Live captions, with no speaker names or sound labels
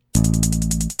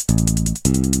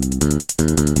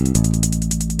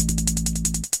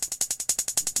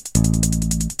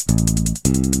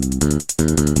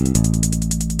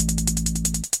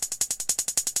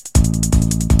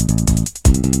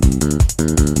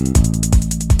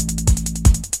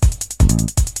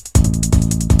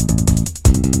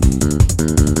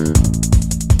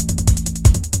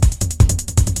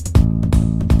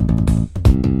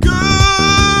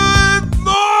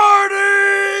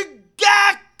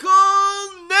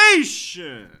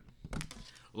Nation!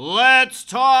 Let's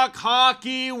talk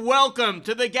hockey. Welcome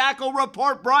to the Gackle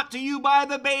Report, brought to you by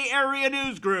the Bay Area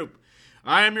News Group.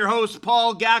 I am your host,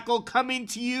 Paul Gackle, coming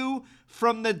to you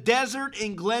from the desert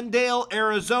in Glendale,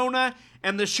 Arizona.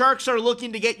 And the Sharks are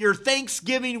looking to get your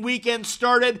Thanksgiving weekend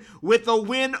started with a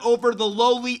win over the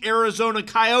lowly Arizona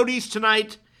Coyotes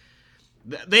tonight.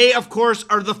 They, of course,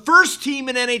 are the first team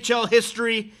in NHL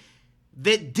history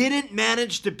that didn't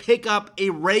manage to pick up a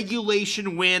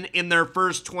regulation win in their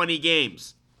first 20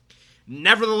 games.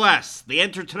 Nevertheless, they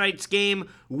enter tonight's game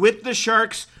with the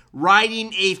Sharks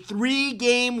riding a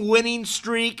 3-game winning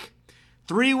streak.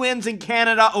 3 wins in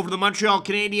Canada over the Montreal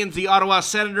Canadiens, the Ottawa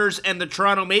Senators, and the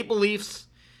Toronto Maple Leafs.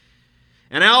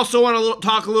 And I also want to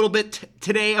talk a little bit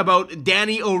today about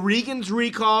Danny O'Regan's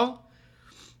recall,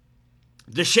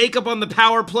 the shakeup on the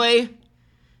power play,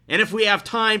 and if we have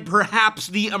time, perhaps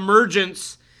the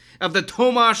emergence of the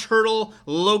Tomas Hertl,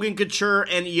 Logan Couture,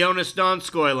 and Jonas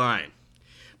Donskoy line.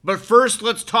 But first,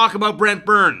 let's talk about Brent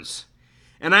Burns.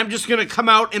 And I'm just going to come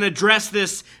out and address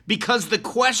this because the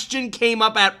question came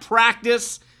up at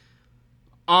practice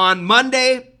on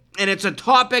Monday, and it's a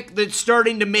topic that's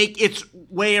starting to make its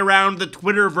way around the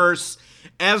Twitterverse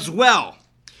as well.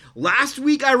 Last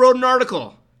week, I wrote an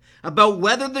article about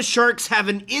whether the Sharks have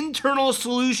an internal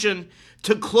solution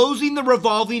to closing the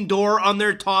revolving door on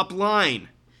their top line.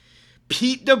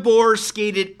 Pete DeBoer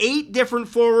skated 8 different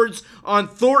forwards on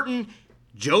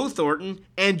Joe Thornton,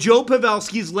 and Joe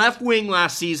Pavelski's left wing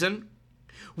last season.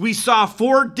 We saw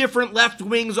 4 different left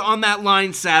wings on that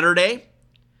line Saturday.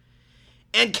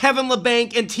 And Kevin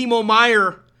Labanc and Timo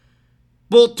Meier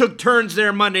both took turns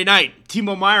there Monday night.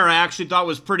 Timo Meier I actually thought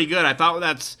was pretty good. I thought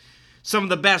that's some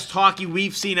of the best hockey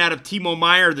we've seen out of Timo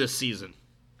Meier this season.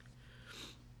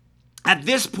 At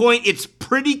this point, it's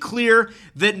pretty clear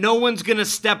that no one's going to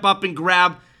step up and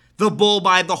grab the bull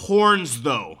by the horns,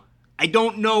 though. I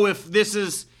don't know if this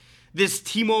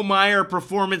Timo Meier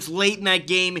performance late in that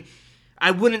game.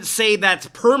 I wouldn't say that's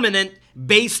permanent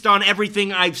based on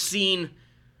everything I've seen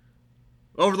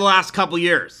over the last couple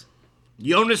years.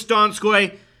 Jonas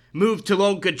Donskoy moved to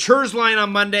Logan Couture's line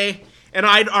on Monday, and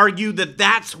I'd argue that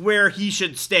that's where he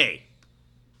should stay.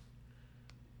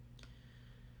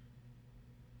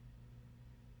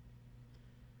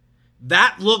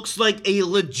 That looks like a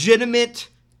legitimate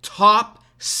top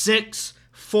 6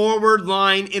 forward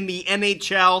line in the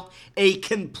NHL, a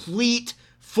complete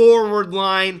forward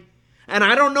line. And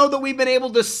I don't know that we've been able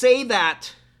to say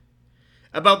that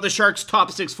about the Sharks'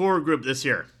 top 6 forward group this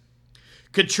year.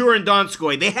 Couture and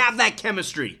Donskoy, they have that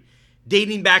chemistry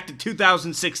dating back to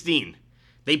 2016.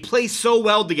 They play so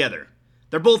well together.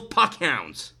 They're both puck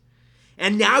hounds.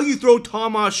 And now you throw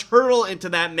Tomas Hertl into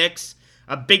that mix,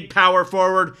 a big power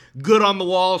forward, good on the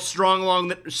wall, strong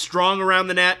around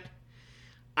the net.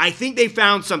 I think they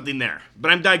found something there,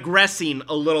 but I'm digressing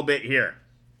a little bit here.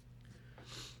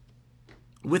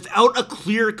 Without a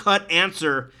clear-cut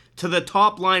answer to the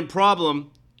top-line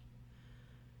problem,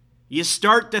 you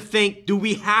start to think, do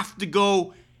we have to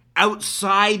go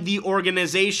outside the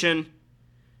organization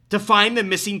to find the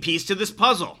missing piece to this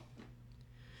puzzle?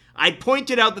 I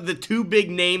pointed out that the 2 big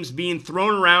names being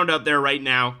thrown around out there right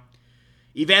now,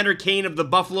 Evander Kane of the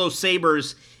Buffalo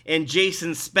Sabres and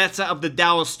Jason Spezza of the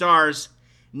Dallas Stars,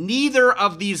 neither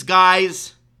of these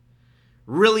guys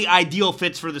really ideal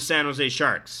fits for the San Jose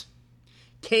Sharks.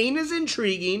 Kane is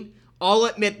intriguing, I'll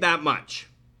admit that much.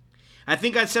 I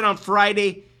think I said on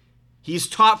Friday, he's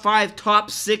top 5,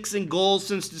 top 6 in goals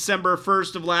since December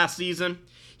 1st of last season.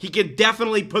 He can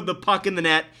definitely put the puck in the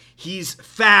net. He's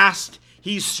fast,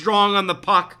 he's strong on the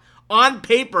puck. On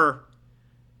paper,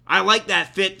 I like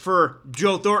that fit for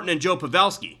Joe Thornton and Joe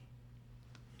Pavelski.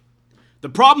 The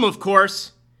problem, of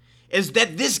course, is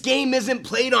that this game isn't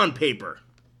played on paper.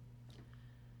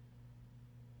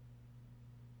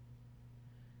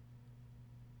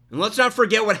 And let's not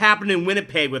forget what happened in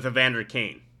Winnipeg with Evander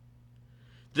Kane.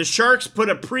 The Sharks put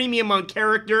a premium on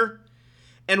character,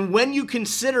 and when you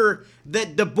consider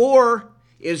that DeBoer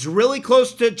is really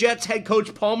close to Jets head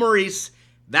coach Paul Maurice,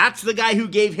 that's the guy who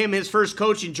gave him his first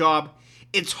coaching job,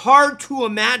 it's hard to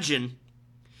imagine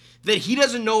that he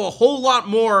doesn't know a whole lot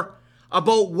more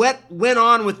about what went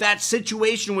on with that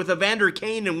situation with Evander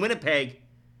Kane in Winnipeg.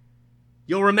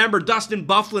 You'll remember Dustin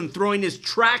Byfuglien throwing his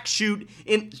tracksuit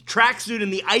in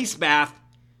the ice bath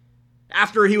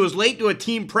after he was late to a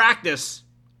team practice.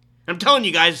 I'm telling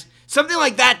you guys, something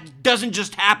like that doesn't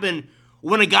just happen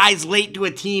when a guy's late to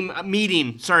a team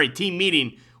meeting.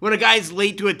 When a guy's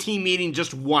late to a team meeting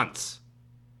just once.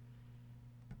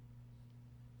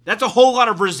 That's a whole lot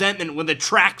of resentment when the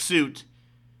tracksuit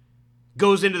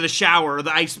goes into the shower or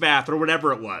the ice bath or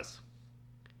whatever it was.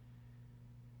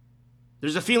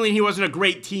 There's a feeling he wasn't a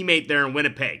great teammate there in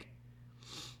Winnipeg.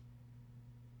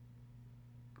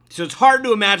 So it's hard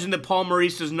to imagine that Paul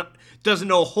Maurice doesn't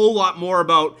know a whole lot more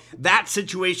about that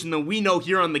situation than we know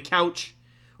here on the couch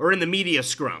or in the media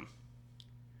scrum.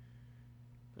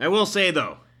 I will say,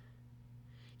 though,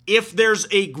 if there's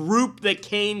a group that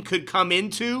Kane could come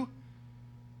into,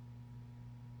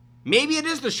 maybe it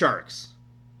is the Sharks.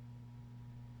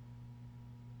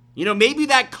 You know, maybe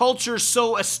that culture's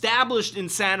so established in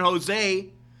San Jose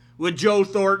with Joe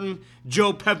Thornton,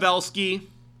 Joe Pavelski,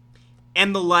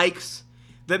 and the likes,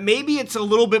 that maybe it's a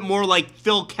little bit more like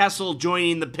Phil Kessel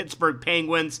joining the Pittsburgh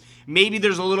Penguins. Maybe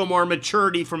there's a little more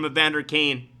maturity from Evander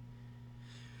Kane.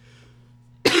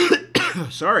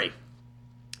 Sorry.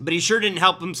 But he sure didn't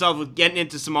help himself with getting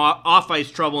into some off-ice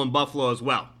trouble in Buffalo as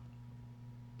well.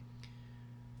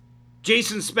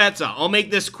 Jason Spezza, I'll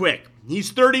make this quick.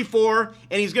 He's 34,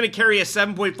 and he's going to carry a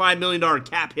 $7.5 million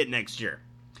cap hit next year.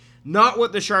 Not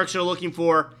what the Sharks are looking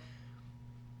for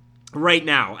right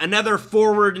now. Another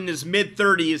forward in his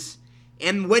mid-30s,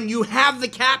 and when you have the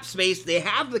cap space, they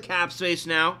have the cap space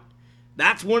now.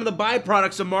 That's one of the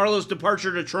byproducts of Marleau's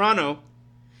departure to Toronto.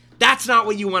 That's not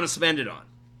what you want to spend it on.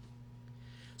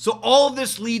 So all of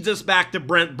this leads us back to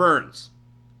Brent Burns.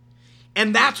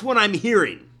 And that's what I'm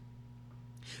hearing.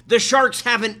 The Sharks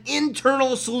have an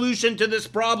internal solution to this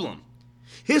problem.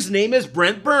 His name is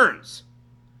Brent Burns.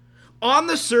 On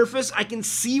the surface, I can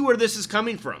see where this is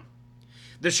coming from.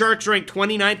 The Sharks rank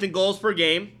 29th in goals per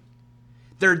game.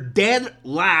 They're dead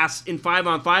last in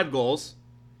 5-on-5 goals.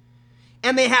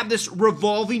 And they have this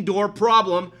revolving door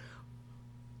problem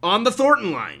on the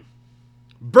Thornton line.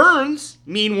 Burns,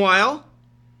 meanwhile,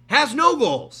 has no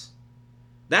goals.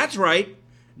 That's right,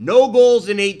 no goals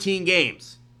in 18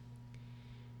 games.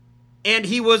 And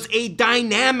he was a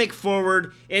dynamic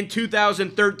forward in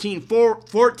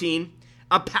 2013-14,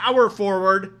 a power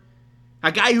forward,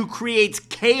 a guy who creates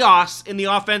chaos in the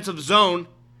offensive zone.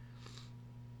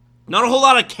 Not a whole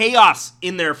lot of chaos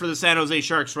in there for the San Jose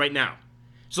Sharks right now.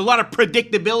 There's a lot of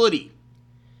predictability.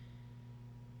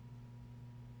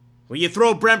 When you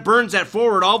throw Brent Burns at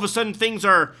forward, all of a sudden things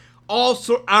are all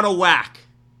out of whack.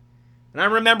 And I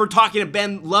remember talking to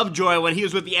Ben Lovejoy when he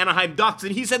was with the Anaheim Ducks,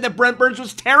 and he said that Brent Burns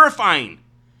was terrifying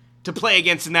to play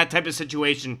against in that type of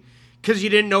situation because you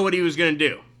didn't know what he was going to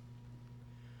do.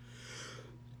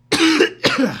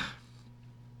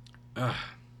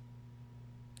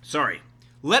 Sorry.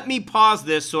 Let me pause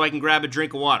this so I can grab a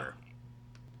drink of water.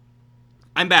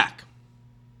 I'm back.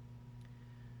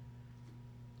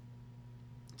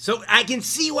 So I can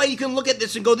see why you can look at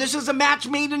this and go, this is a match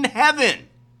made in heaven.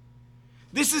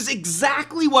 This is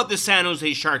exactly what the San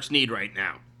Jose Sharks need right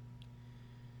now.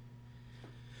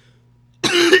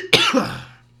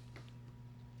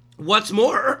 What's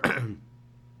more,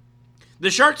 the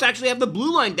Sharks actually have the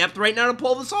blue line depth right now to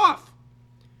pull this off.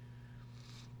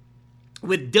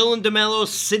 With Dylan DeMello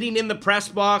sitting in the press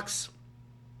box,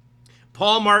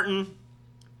 Paul Martin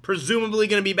presumably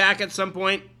going to be back at some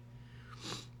point.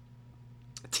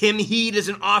 Tim Heed is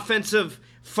an offensive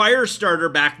fire starter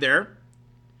back there.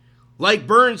 Like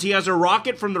Burns, he has a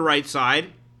rocket from the right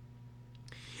side.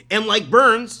 And like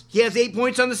Burns, he has 8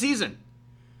 points on the season.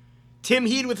 Tim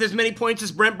Heed with as many points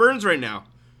as Brent Burns right now.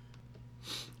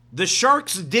 The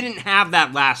Sharks didn't have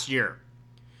that last year,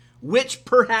 which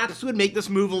perhaps would make this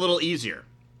move a little easier.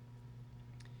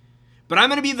 But I'm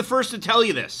going to be the first to tell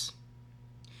you this.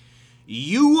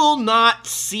 You will not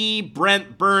see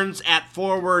Brent Burns at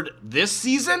forward this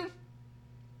season,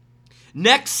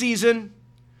 next season,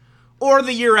 or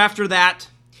the year after that,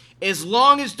 as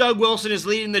long as Doug Wilson is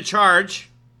leading the charge.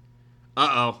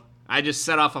 Uh-oh, I just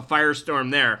set off a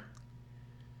firestorm there.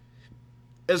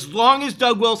 As long as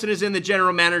Doug Wilson is in the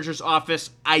general manager's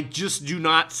office, I just do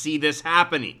not see this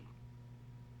happening.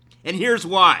 And here's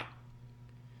why.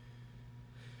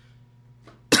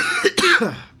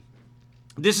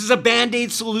 This is a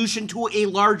Band-Aid solution to a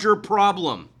larger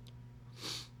problem.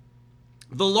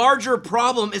 The larger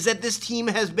problem is that this team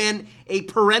has been a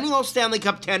perennial Stanley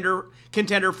Cup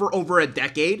contender for over a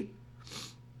decade.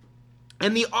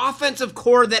 And the offensive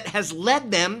core that has led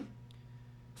them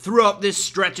throughout this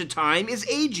stretch of time is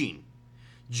aging.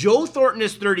 Joe Thornton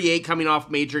is 38, coming off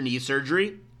major knee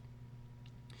surgery.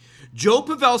 Joe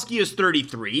Pavelski is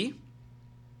 33,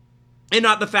 and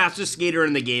not the fastest skater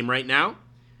in the game right now,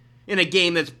 in a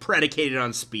game that's predicated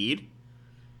on speed.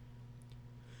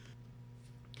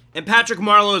 And Patrick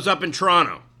Marleau is up in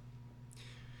Toronto.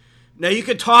 Now you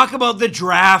could talk about the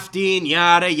drafting,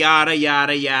 yada, yada,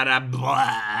 yada, yada,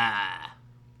 blah.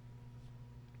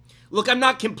 Look, I'm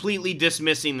not completely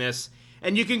dismissing this,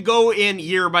 and you can go in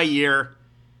year by year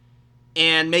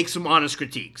and make some honest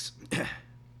critiques.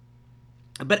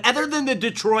 But other than the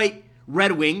Detroit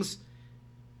Red Wings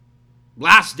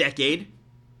last decade,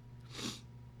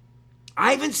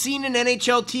 I haven't seen an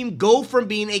NHL team go from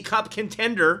being a cup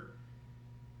contender,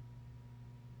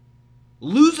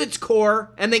 lose its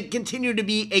core, and then continue to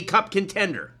be a cup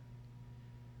contender.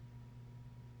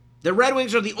 The Red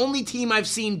Wings are the only team I've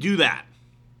seen do that.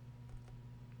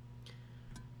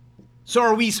 So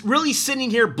are we really sitting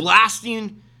here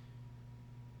blasting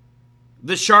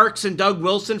the Sharks and Doug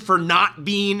Wilson for not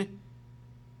being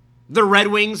the Red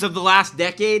Wings of the last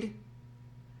decade?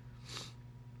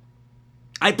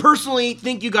 I personally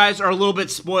think you guys are a little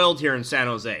bit spoiled here in San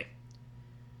Jose.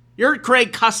 You heard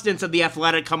Craig Custance of The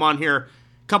Athletic come on here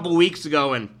a couple weeks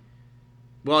ago, and,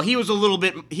 well, he had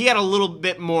a little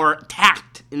bit more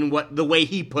tact in the way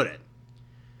he put it.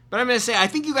 But I'm going to say, I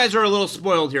think you guys are a little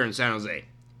spoiled here in San Jose.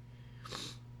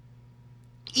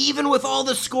 Even with all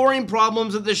the scoring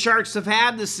problems that the Sharks have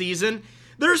had this season,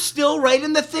 they're still right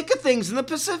in the thick of things in the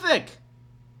Pacific.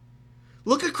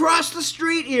 Look across the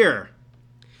street here.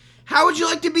 How would you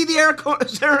like to be the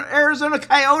Arizona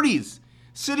Coyotes,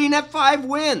 sitting at 5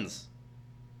 wins?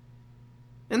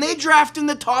 And they draft in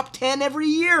the top 10 every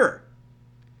year.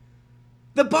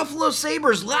 The Buffalo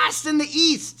Sabres, last in the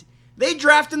East. They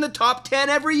draft in the top 10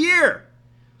 every year.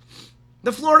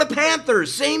 The Florida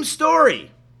Panthers, same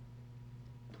story.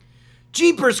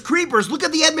 Jeepers creepers, look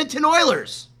at the Edmonton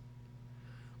Oilers.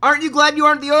 Aren't you glad you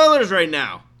aren't the Oilers right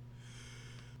now?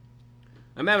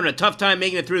 I'm having a tough time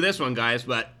making it through this one, guys,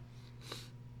 but...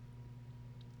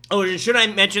 Oh, and should I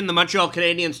mention the Montreal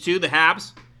Canadiens too, the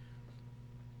Habs?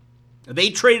 They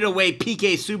traded away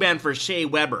PK Subban for Shea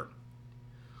Weber.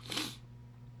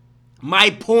 My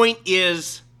point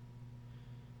is,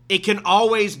 it can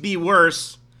always be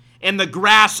worse, and the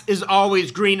grass is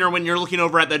always greener when you're looking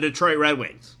over at the Detroit Red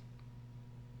Wings.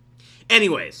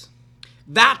 Anyways,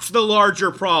 that's the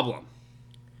larger problem.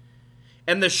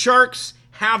 And the Sharks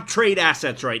have trade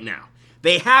assets right now.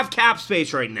 They have cap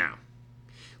space right now.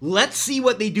 Let's see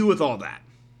what they do with all that.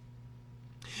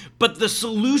 But the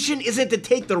solution isn't to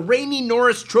take the reigning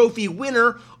Norris Trophy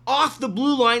winner off the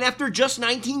blue line after just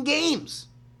 19 games.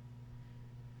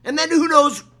 And then who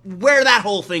knows where that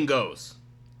whole thing goes.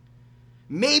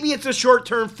 Maybe it's a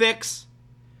short-term fix.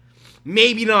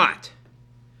 Maybe not.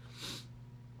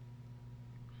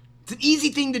 It's an easy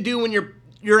thing to do when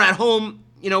you're at home,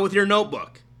 with your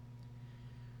notebook,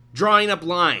 drawing up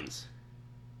lines.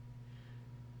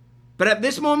 But at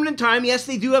this moment in time, yes,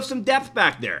 they do have some depth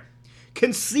back there.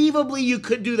 Conceivably, you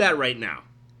could do that right now.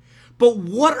 But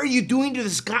what are you doing to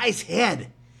this guy's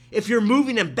head if you're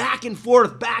moving him back and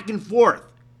forth, back and forth?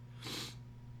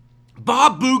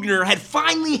 Bob Boughner had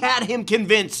finally had him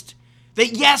convinced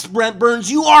that, yes, Brent Burns,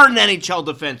 you are an NHL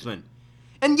defenseman.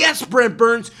 And yes, Brent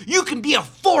Burns, you can be a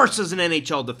force as an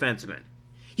NHL defenseman.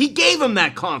 He gave him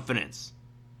that confidence.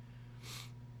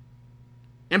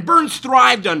 And Burns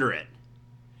thrived under it.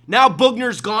 Now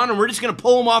Boughner's gone, and we're just going to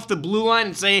pull him off the blue line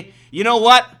and say, you know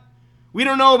what? We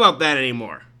don't know about that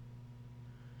anymore.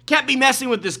 Can't be messing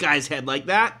with this guy's head like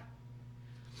that.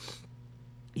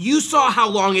 You saw how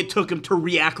long it took him to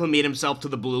reacclimate himself to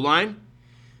the blue line.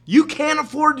 You can't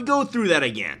afford to go through that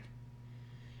again.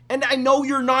 And I know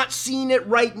you're not seeing it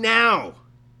right now.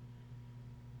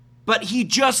 But he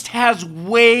just has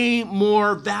way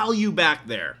more value back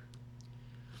there.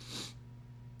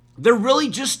 There really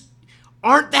just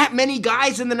aren't that many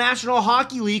guys in the National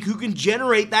Hockey League who can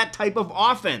generate that type of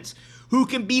offense, who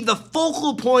can be the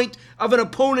focal point of an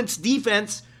opponent's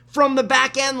defense from the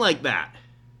back end like that.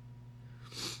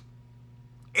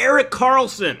 Erik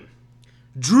Karlsson,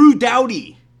 Drew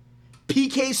Doughty,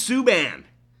 PK Subban,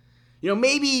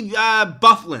 maybe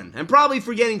Bufflin. I'm probably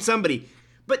forgetting somebody,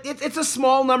 but it's a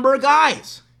small number of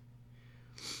guys.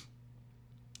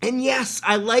 And yes,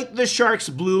 I like the Sharks'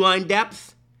 blue line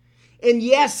depth. And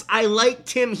yes, I like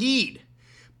Tim Heed.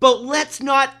 But let's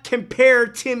not compare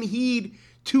Tim Heed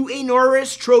to a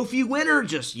Norris Trophy winner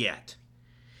just yet.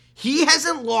 He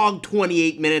hasn't logged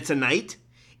 28 minutes a night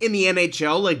in the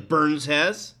NHL like Burns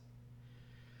has.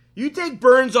 You take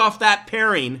Burns off that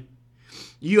pairing,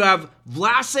 you have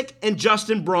Vlasic and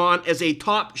Justin Braun as a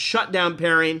top shutdown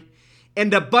pairing,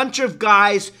 and a bunch of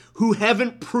guys who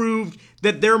haven't proved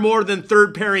that they're more than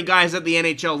third pairing guys at the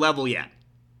NHL level yet.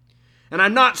 And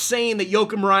I'm not saying that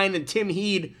Joakim Ryan and Tim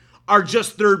Heed are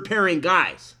just third pairing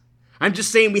guys. I'm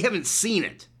just saying we haven't seen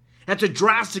it. That's a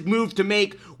drastic move to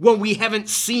make when we haven't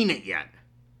seen it yet.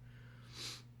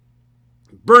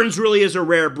 Burns really is a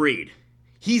rare breed.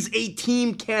 He's a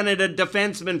Team Canada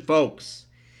defenseman, folks.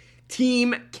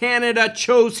 Team Canada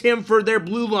chose him for their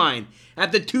blue line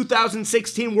at the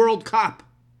 2016 World Cup.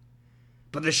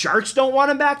 But the Sharks don't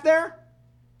want him back there?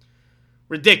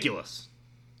 Ridiculous.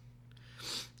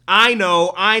 I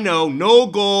know. No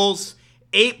goals,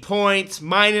 8 points,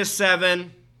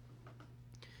 -7.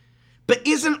 But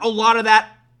isn't a lot of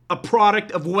that a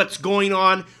product of what's going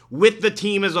on with the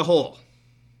team as a whole?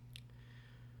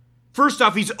 First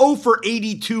off, he's 0 for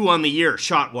 82 on the year,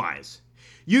 shot-wise.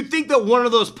 You'd think that one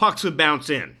of those pucks would bounce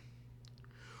in.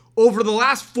 Over the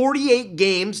last 48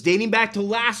 games, dating back to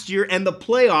last year and the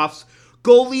playoffs,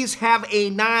 goalies have a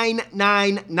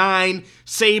 .999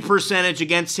 save percentage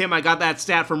against him. I got that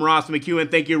stat from Ross McEwen.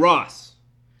 Thank you, Ross.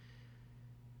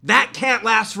 That can't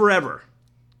last forever.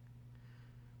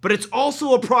 But it's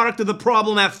also a product of the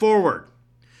problem at forward.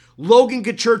 Logan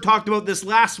Couture talked about this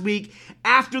last week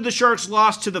after the Sharks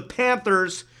lost to the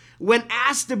Panthers when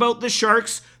asked about the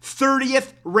Sharks'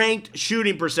 30th ranked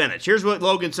shooting percentage. Here's what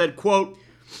Logan said, quote,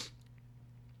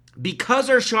 "Because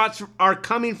our shots are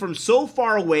coming from so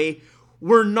far away,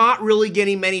 we're not really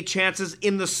getting many chances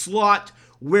in the slot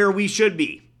where we should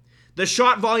be. The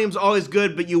shot volume's always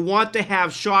good, but you want to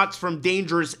have shots from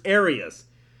dangerous areas.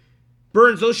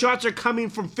 Burns, those shots are coming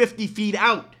from 50 feet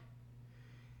out.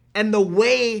 And the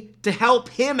way to help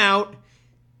him out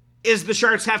is the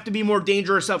Sharks have to be more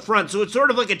dangerous up front." So it's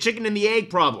sort of like a chicken and the egg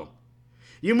problem.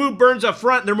 You move Burns up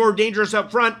front, they're more dangerous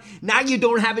up front. Now you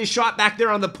don't have his shot back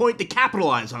there on the point to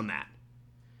capitalize on that.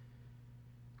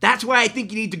 That's why I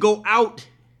think you need to go out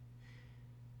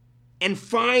and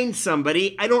find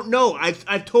somebody. I don't know.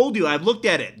 I've told you, I've looked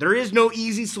at it. There is no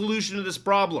easy solution to this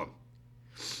problem.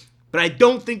 But I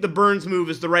don't think the Burns move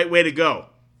is the right way to go.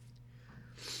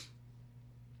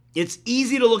 It's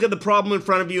easy to look at the problem in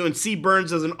front of you and see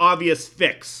Burns as an obvious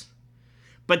fix.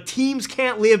 But teams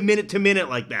can't live minute to minute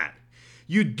like that.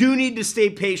 You do need to stay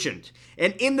patient.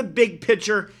 And in the big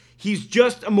picture, he's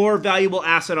just a more valuable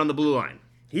asset on the blue line.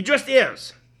 He just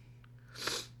is.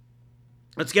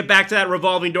 Let's get back to that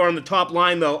revolving door on the top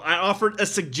line, though. I offered a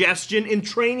suggestion in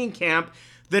training camp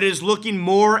that is looking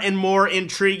more and more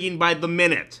intriguing by the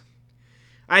minute.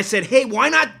 I said, hey, why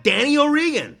not Danny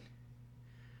O'Regan?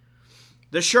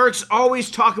 The Sharks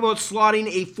always talk about slotting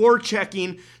a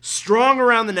forechecking, strong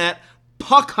around the net,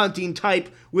 puck-hunting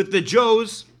type with the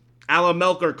Joes, a la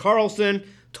Melker Karlsson,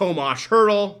 Tomas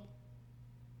Hertl.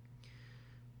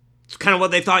 It's kind of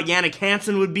what they thought Jannik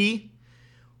Hansen would be.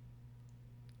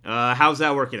 How's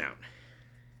that working out?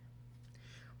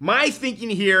 My thinking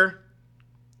here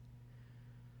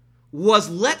was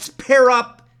let's pair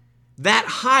up that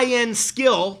high-end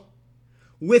skill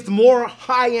with more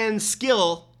high-end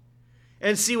skill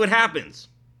and see what happens.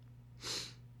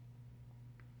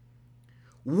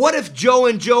 What if Joe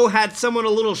and Joe had someone a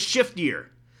little shiftier,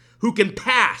 who can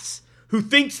pass, who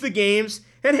thinks the games,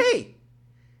 and hey,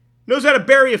 knows how to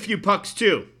bury a few pucks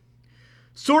too.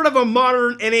 Sort of a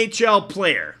modern NHL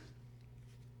player.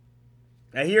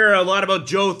 I hear a lot about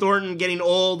Joe Thornton getting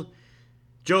old,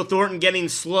 Joe Thornton getting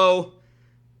slow,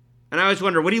 and I always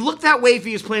wonder, would he look that way if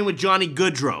he was playing with Johnny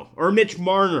Gaudreau or Mitch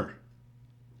Marner?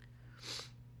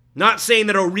 Not saying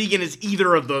that O'Regan is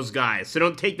either of those guys, so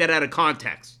don't take that out of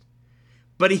context.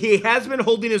 But he has been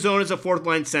holding his own as a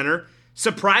fourth-line center,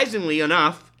 surprisingly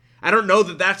enough. I don't know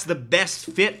that that's the best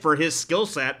fit for his skill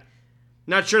set.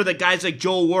 Not sure that guys like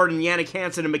Joel Ward and Jannik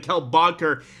Hansen and Mikkel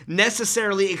Bodker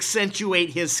necessarily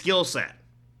accentuate his skill set.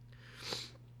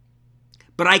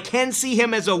 But I can see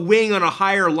him as a wing on a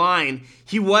higher line.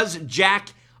 He was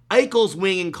Jack Eichel's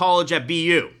wing in college at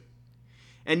BU.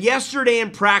 And yesterday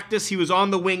in practice, he was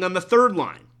on the wing on the third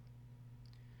line.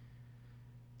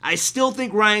 I still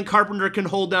think Ryan Carpenter can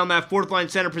hold down that fourth line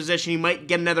center position. He might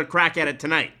get another crack at it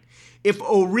tonight. If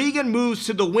O'Regan moves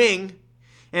to the wing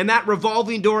and that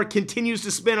revolving door continues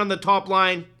to spin on the top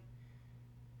line,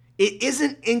 it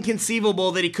isn't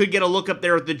inconceivable that he could get a look up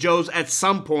there with the Joes at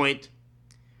some point.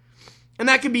 And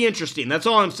that could be interesting. That's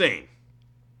all I'm saying.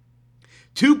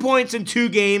 2 points in 2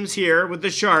 games here with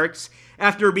the Sharks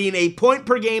after being a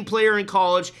point-per-game player in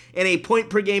college and a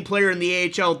point-per-game player in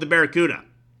the AHL with the Barracuda.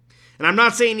 And I'm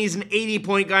not saying he's an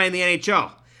 80-point guy in the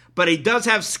NHL, but he does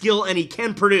have skill and he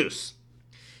can produce.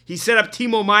 He set up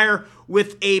Timo Meier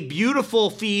with a beautiful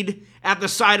feed at the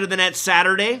side of the net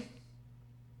Saturday.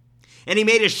 And he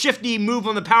made a shifty move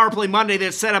on the power play Monday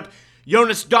that set up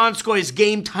Jonas Donskoi's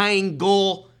game-tying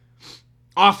goal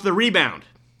off the rebound.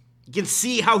 You can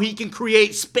see how he can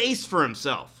create space for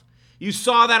himself. You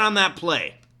saw that on that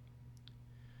play.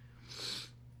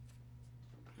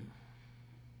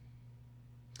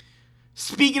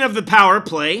 Speaking of the power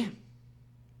play,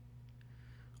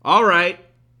 all right,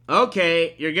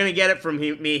 okay, you're going to get it from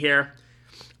me here.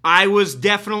 I was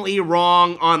definitely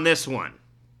wrong on this one.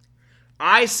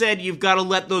 I said you've got to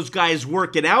let those guys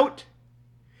work it out.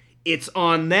 It's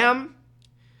on them.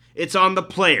 It's on the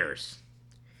players.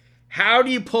 How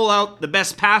do you pull out the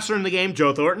best passer in the game,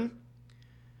 Joe Thornton?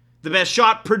 The best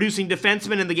shot-producing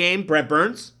defenseman in the game, Brent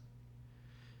Burns?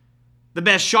 The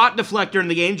best shot deflector in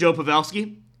the game, Joe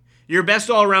Pavelski? Your best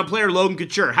all-around player, Logan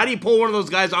Couture. How do you pull one of those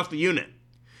guys off the unit?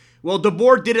 Well,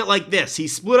 DeBoer did it like this. He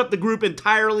split up the group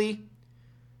entirely.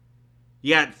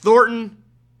 You got Thornton,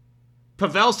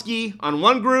 Pavelski on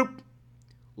one group,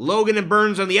 Logan and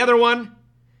Burns on the other one.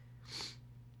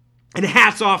 And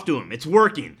hats off to him. It's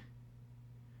working.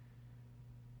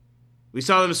 We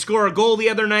saw them score a goal the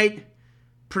other night,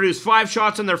 produce 5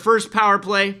 shots on their first power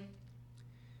play.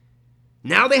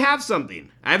 Now they have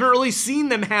something. I haven't really seen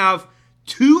them have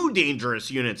 2 dangerous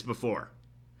units before.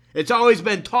 It's always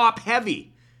been top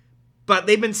heavy. But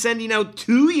they've been sending out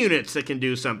 2 units that can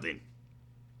do something.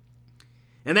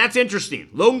 And that's interesting.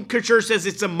 Logan Couture says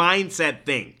it's a mindset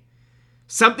thing.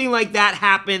 Something like that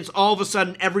happens, all of a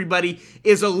sudden everybody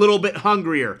is a little bit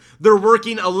hungrier. They're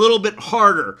working a little bit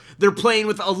harder. They're playing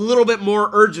with a little bit more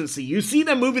urgency. You see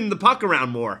them moving the puck around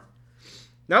more.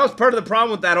 That was part of the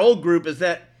problem with that old group is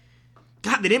that,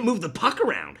 God, they didn't move the puck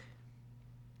around.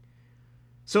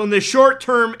 So in the short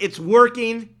term, it's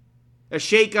working. A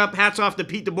shake-up. Hats off to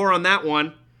Pete DeBoer on that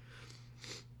one.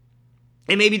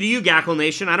 And maybe to you, Gackle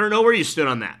Nation. I don't know where you stood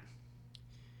on that.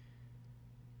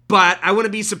 But I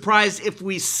wouldn't be surprised if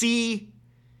we see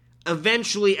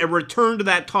eventually a return to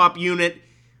that top unit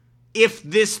if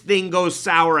this thing goes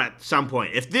sour at some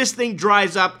point. If this thing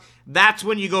dries up, that's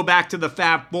when you go back to the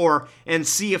Fab Four and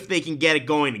see if they can get it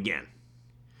going again.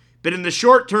 But in the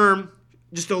short term,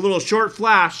 just a little short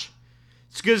flash,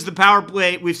 as good as the power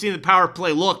play, we've seen the power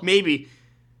play look maybe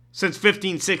since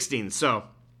 15-16. So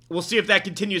we'll see if that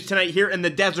continues tonight here in the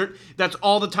desert. That's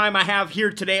all the time I have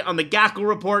here today on the Gackle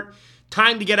Report.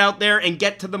 Time to get out there and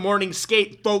get to the morning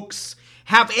skate, folks.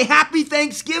 Have a happy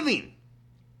Thanksgiving.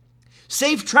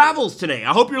 Safe travels today.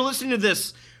 I hope you're listening to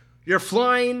this. You're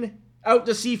flying out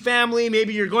to see family.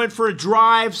 Maybe you're going for a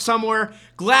drive somewhere.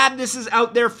 Glad this is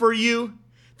out there for you.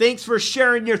 Thanks for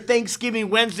sharing your Thanksgiving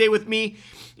Wednesday with me.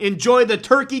 Enjoy the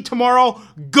turkey tomorrow.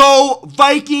 Go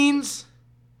Vikings.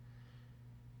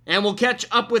 And we'll catch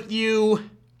up with you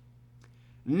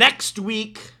next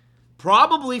week,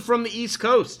 probably from the East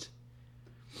Coast.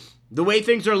 The way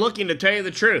things are looking, to tell you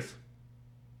the truth.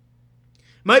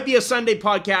 Might be a Sunday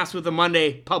podcast with a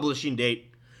Monday publishing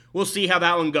date. We'll see how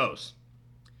that one goes.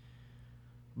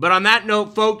 But on that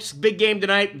note, folks, big game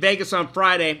tonight, Vegas on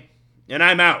Friday, and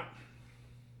I'm out.